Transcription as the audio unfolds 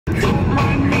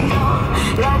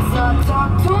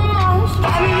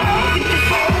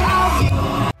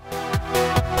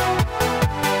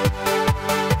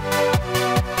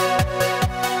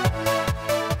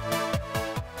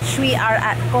We are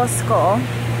at Costco.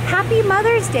 Happy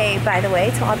Mother's Day, by the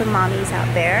way, to all the mommies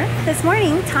out there. This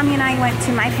morning, Tommy and I went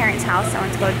to my parents' house. I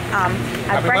went to go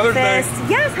have breakfast.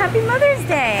 Yes, Happy Mother's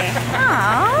Day.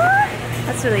 Aww,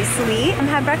 that's really sweet. I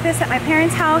had breakfast at my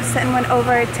parents' house and went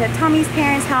over to Tommy's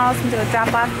parents' house and to go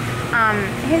drop off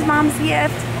his mom's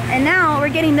gift. And now we're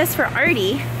getting this for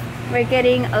Artie. We're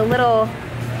getting a little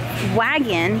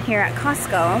wagon here at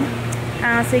Costco.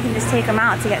 So you can just take him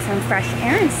out to get some fresh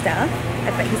air and stuff. I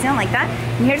bet he's gonna like that.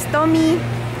 And here's Tommy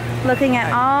looking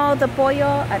at all the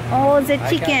pollo and all the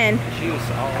chicken. Juice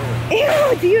all over.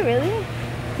 Ew, do you really?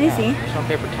 Let me see. There's some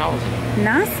paper towels in there.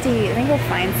 Nasty. I think we'll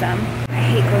find some. I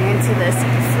hate going into this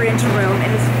fridge room. It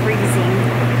is freezing.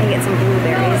 I get some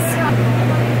blueberries.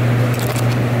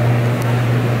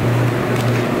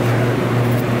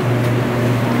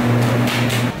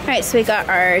 Alright, so we got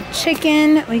our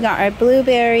chicken, we got our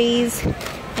blueberries,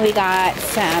 we got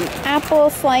some apple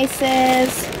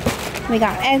slices, we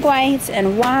got egg whites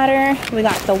and water, we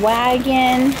got the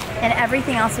wagon, and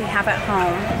everything else we have at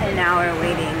home. And now we're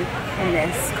waiting in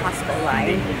this Costco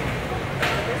line.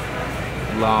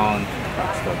 Long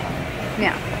Costco line.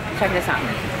 Yeah, check this out.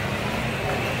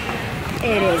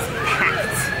 It is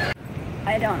packed.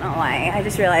 I don't know why. I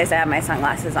just realized I have my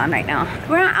sunglasses on right now.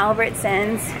 We're at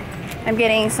Albertsons. I'm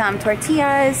getting some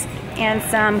tortillas and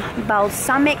some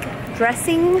balsamic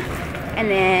dressing and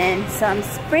then some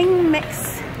spring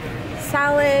mix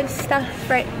salad stuff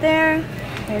right there.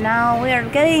 And now we are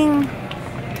getting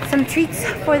some treats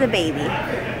for the baby.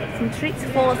 Some treats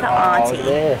for the auntie.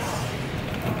 This.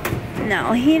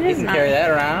 No, he does You not. can carry that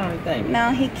around, what do you think?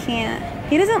 No, he can't.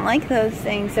 He doesn't like those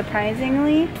things,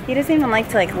 surprisingly. He doesn't even like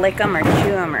to like lick them or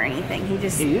chew them or anything. He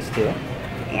just... He used to.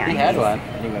 Yeah, he had one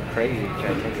and he went crazy to try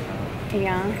to take it home.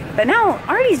 Yeah, but now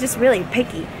Artie's just really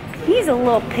picky. He's a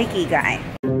little picky guy.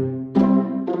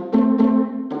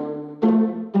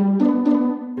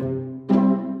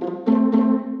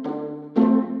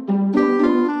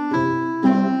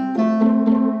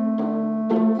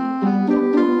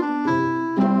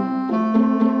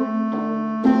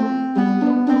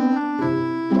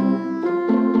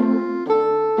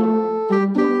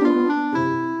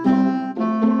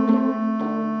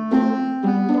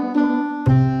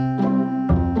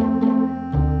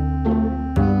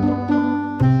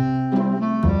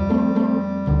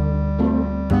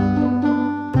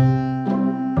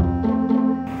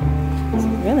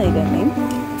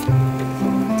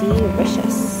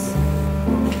 Delicious.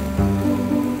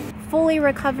 Fully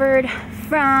recovered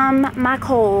from my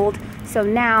cold, so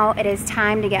now it is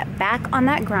time to get back on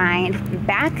that grind,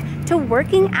 back to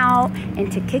working out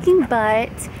and to kicking butt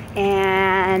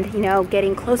and, you know,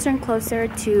 getting closer and closer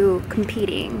to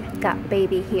competing. Got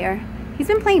baby here. He's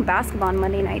been playing basketball on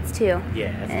Monday nights too.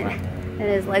 Yeah, that's fun. And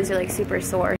his legs are like super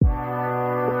sore.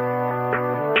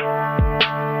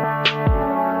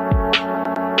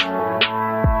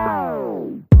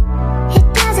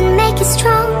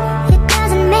 Strong, it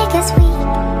doesn't make us weak.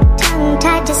 Tongue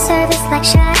tied to service like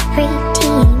shy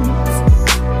preteens.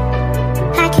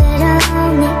 I could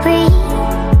only breathe.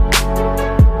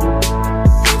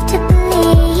 Have to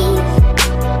believe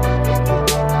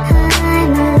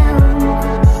I'm alone.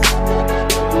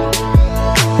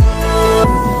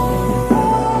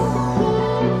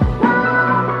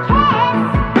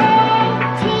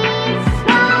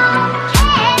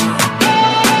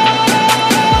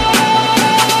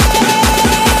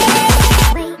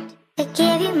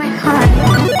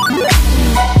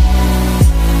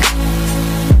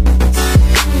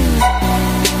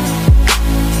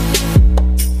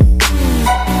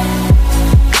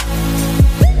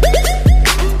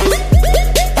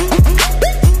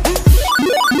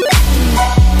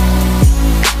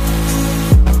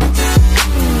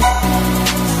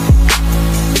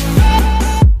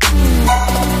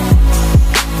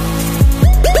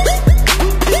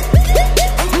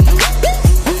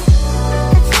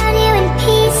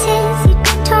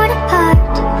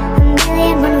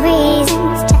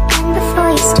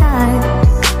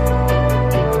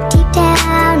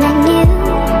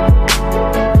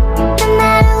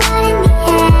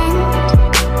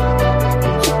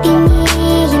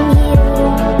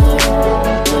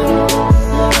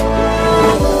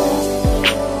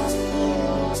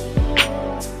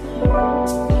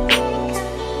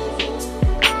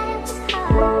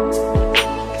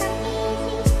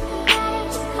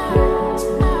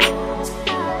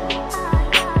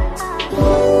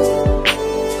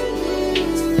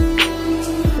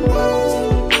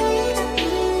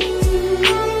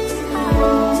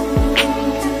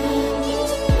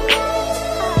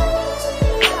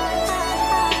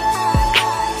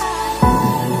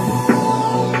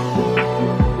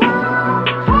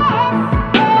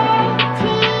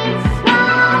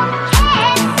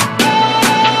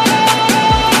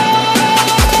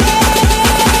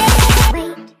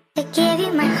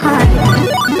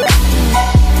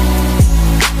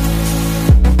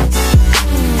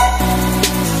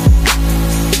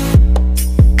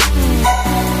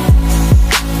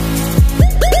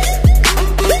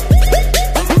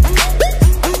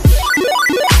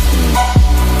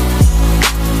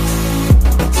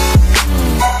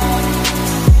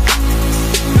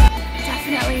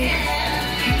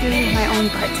 through my own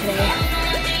butt today.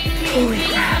 Holy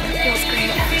crap, it feels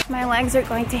great. My legs are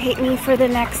going to hate me for the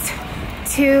next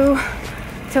 2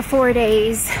 to 4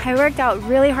 days. I worked out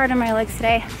really hard on my legs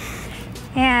today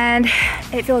and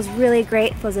it feels really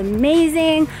great. It feels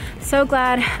amazing. So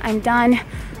glad I'm done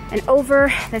and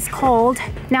over this cold.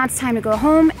 Now it's time to go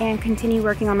home and continue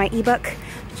working on my ebook.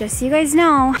 Just so you guys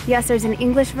know, yes, there's an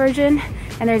English version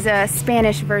and there's a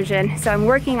Spanish version. So I'm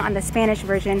working on the Spanish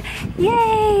version.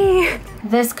 Yay!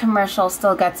 This commercial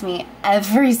still gets me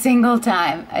every single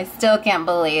time. I still can't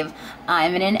believe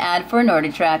I'm in an ad for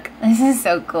NordicTrack. This is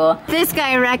so cool. This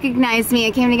guy recognized me.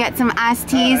 I came to get some iced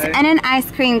teas and an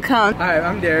ice cream cone. Hi,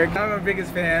 I'm Derek. I'm a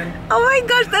biggest fan. Oh my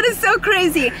gosh, that is so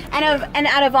crazy. And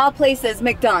out of all places,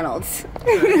 McDonald's.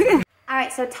 All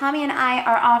right, so Tommy and I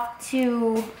are off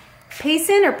to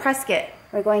Payson or Prescott.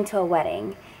 We're going to a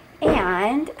wedding.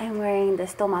 And I'm wearing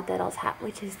this Tomateros hat,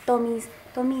 which is Tommy's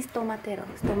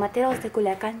Tomateros. Tomateros de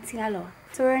Culiacán, Sinaloa.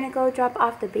 So we're gonna go drop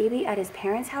off the baby at his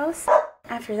parents' house.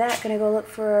 After that, gonna go look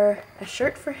for a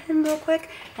shirt for him real quick.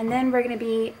 And then we're gonna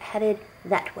be headed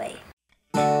that way.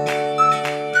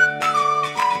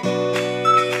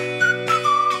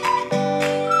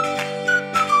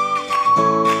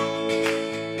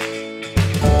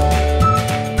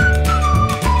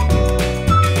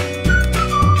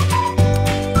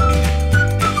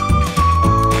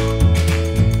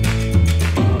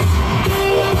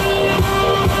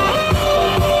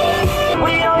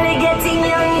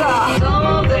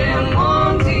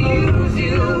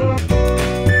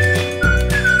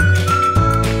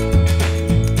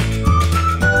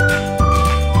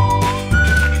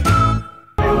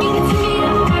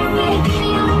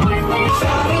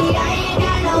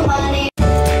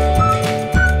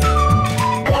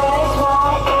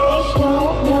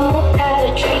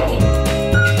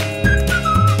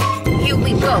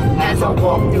 As I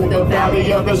walk through the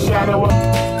valley of the shadow of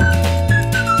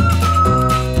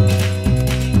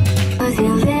Cause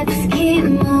your lips keep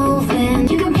moving.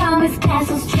 You can promise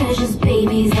castles, treasures,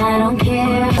 babies, I don't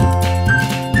care.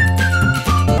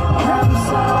 I'm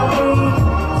sorry,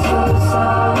 so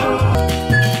sorry.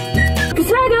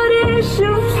 Cause I got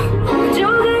issues,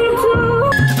 you're going to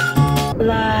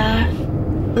lie,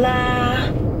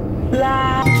 lie,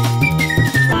 lie.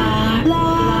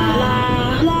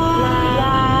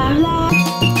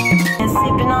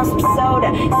 Some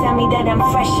soda, tell me that I'm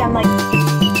fresh, I'm like,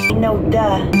 no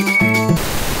duh.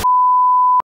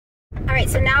 Alright,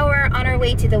 so now we're on our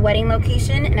way to the wedding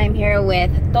location and I'm here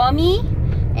with Tommy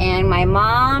and my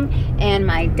mom and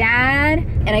my dad.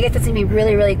 And I guess it's gonna be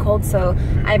really, really cold, so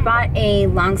I bought a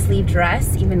long sleeve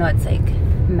dress, even though it's like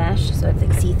mesh, so it's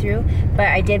like see-through. But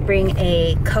I did bring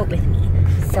a coat with me,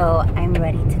 so I'm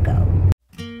ready to go.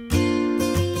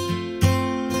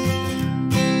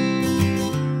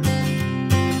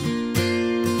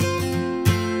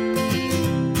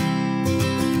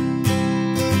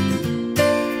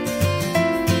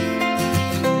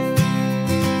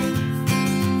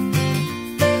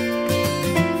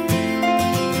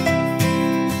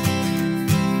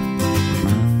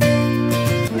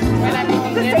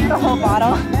 The whole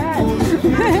bottle.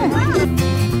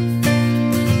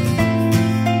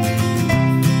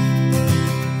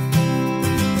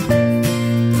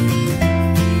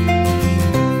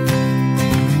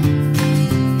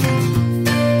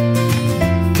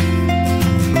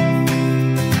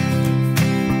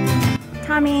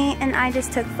 Tommy and I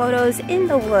just took photos in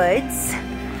the woods.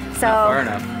 So, not far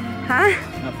enough. Huh?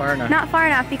 Not far enough. Not far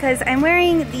enough because I'm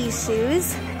wearing these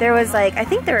shoes. There was like, I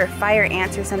think they were fire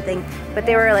ants or something, but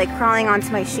they were like crawling onto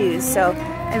my shoes. So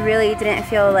I really didn't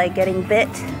feel like getting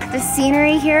bit. The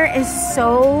scenery here is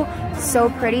so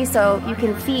pretty. So you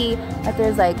can see that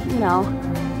there's like, you know,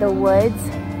 the woods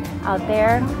out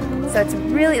there. So it's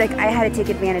really like, I had to take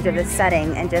advantage of the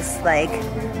setting and just like,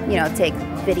 you know, take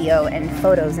video and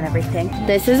photos and everything.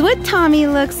 This is what Tommy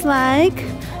looks like.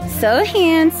 So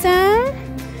handsome.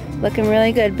 Looking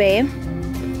really good, babe.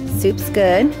 Soup's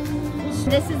good.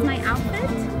 This is my outfit.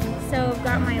 So I've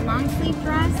got my long sleeve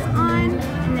dress on,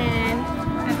 and then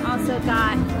I've also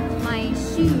got my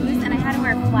shoes, and I had to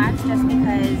wear flats just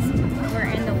because we're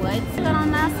in the woods. Got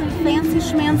on nice and fancy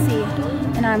schmancy.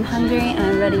 And I'm hungry and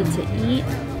I'm ready to eat.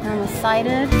 And I'm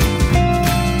excited.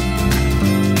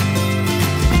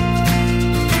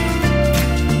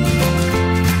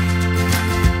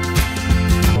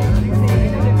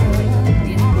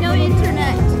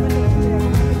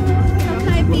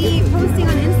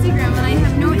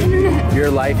 Your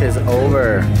life is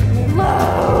over.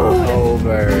 Whoa!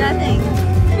 Over. Nothing.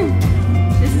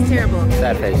 This is terrible.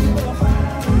 Sad face.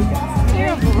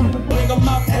 Terrible.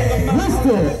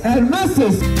 Mr. and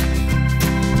Mrs.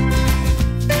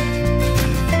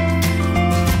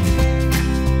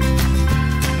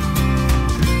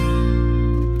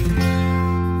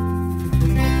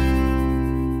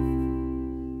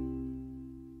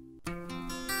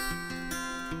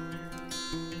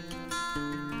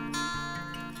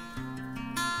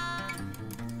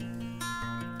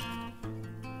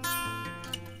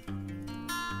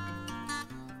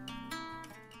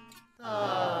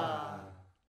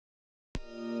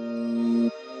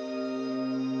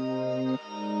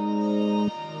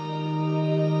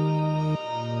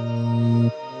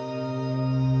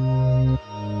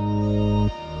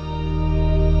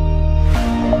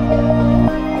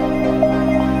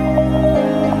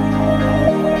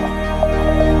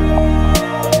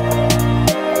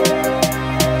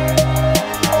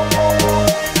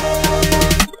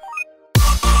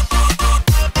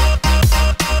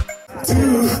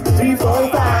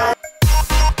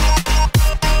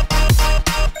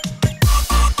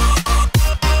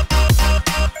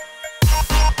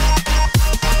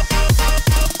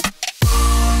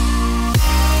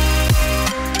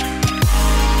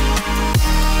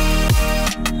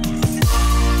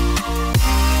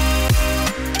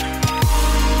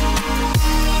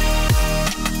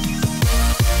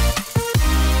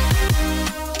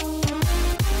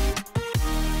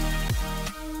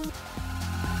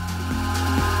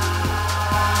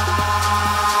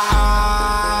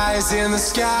 in the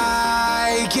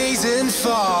sky, gazing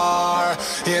far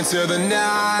into the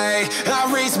night.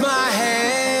 I raise my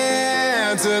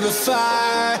hand to the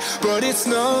fire, but it's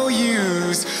no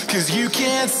use, 'cause you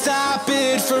can't stop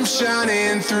it from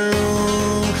shining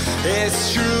through.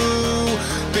 It's true,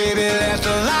 baby, let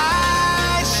the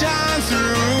light shine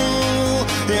through.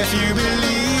 If you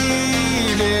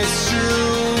believe it's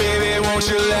true, baby, won't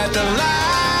you let the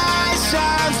light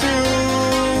shine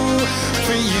through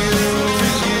for you,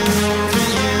 for you, for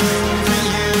you, for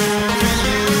you, for you, for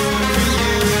you, for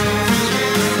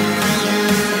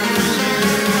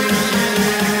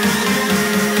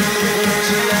you, won't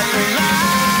you let the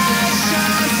light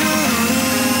shine through?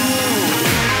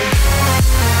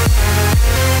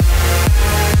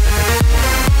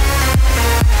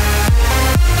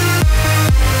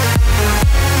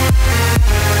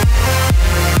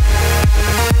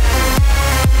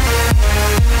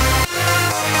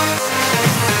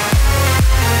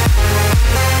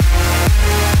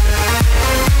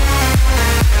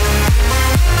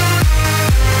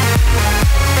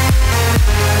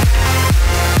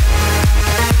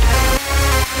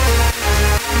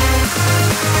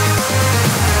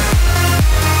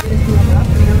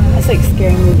 That's like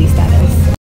scary movie status.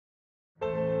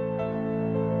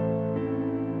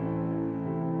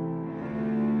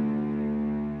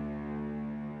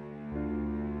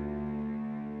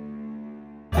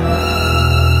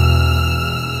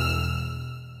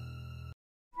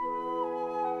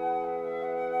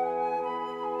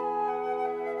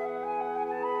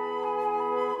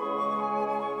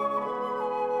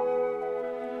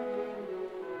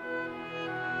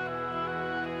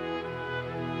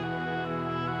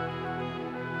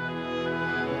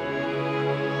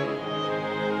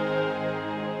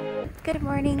 Good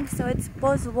morning. So it's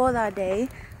Boda day,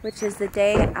 which is the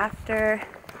day after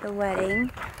the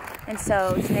wedding, and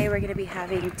so today we're going to be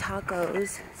having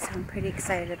tacos, so I'm pretty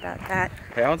excited about that.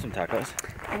 Hey, I want some tacos.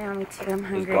 I know, me too. I'm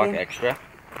hungry. Is guac extra?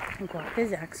 Guac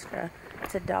is extra.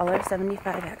 It's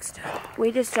 $1.75 extra.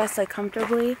 We just dressed like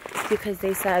comfortably because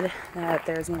they said that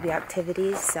there's going to be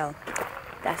activities, so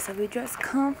that's why we dressed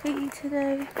comfy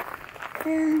today.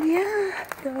 And yeah,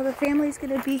 so the family's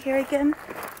going to be here again,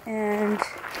 and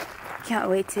can't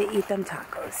wait to eat them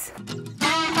tacos.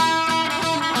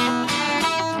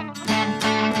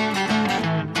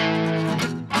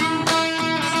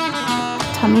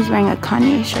 Tommy's wearing a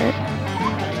Kanye shirt.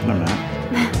 I'm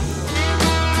not.